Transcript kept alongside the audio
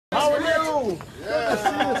Good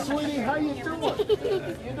to see you, sweetie. How you doing?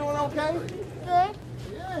 You doing okay? Good.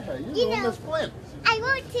 Yeah, you know Miss Flint. I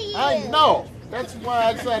wrote to you. I know. That's why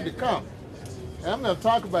I decided to come. And I'm going to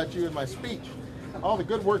talk about you in my speech. All the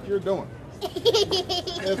good work you're doing.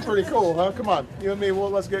 It's pretty cool, huh? Come on, you and me. Well,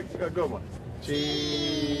 let's get a good one.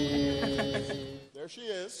 Cheese. There she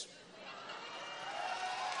is.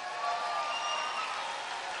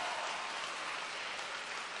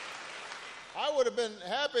 I would have been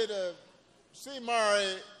happy to see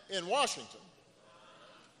Mari in Washington.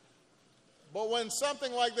 But when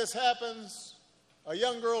something like this happens, a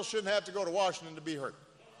young girl shouldn't have to go to Washington to be hurt.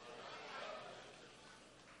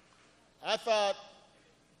 I thought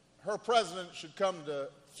her president should come to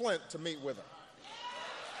Flint to meet with her.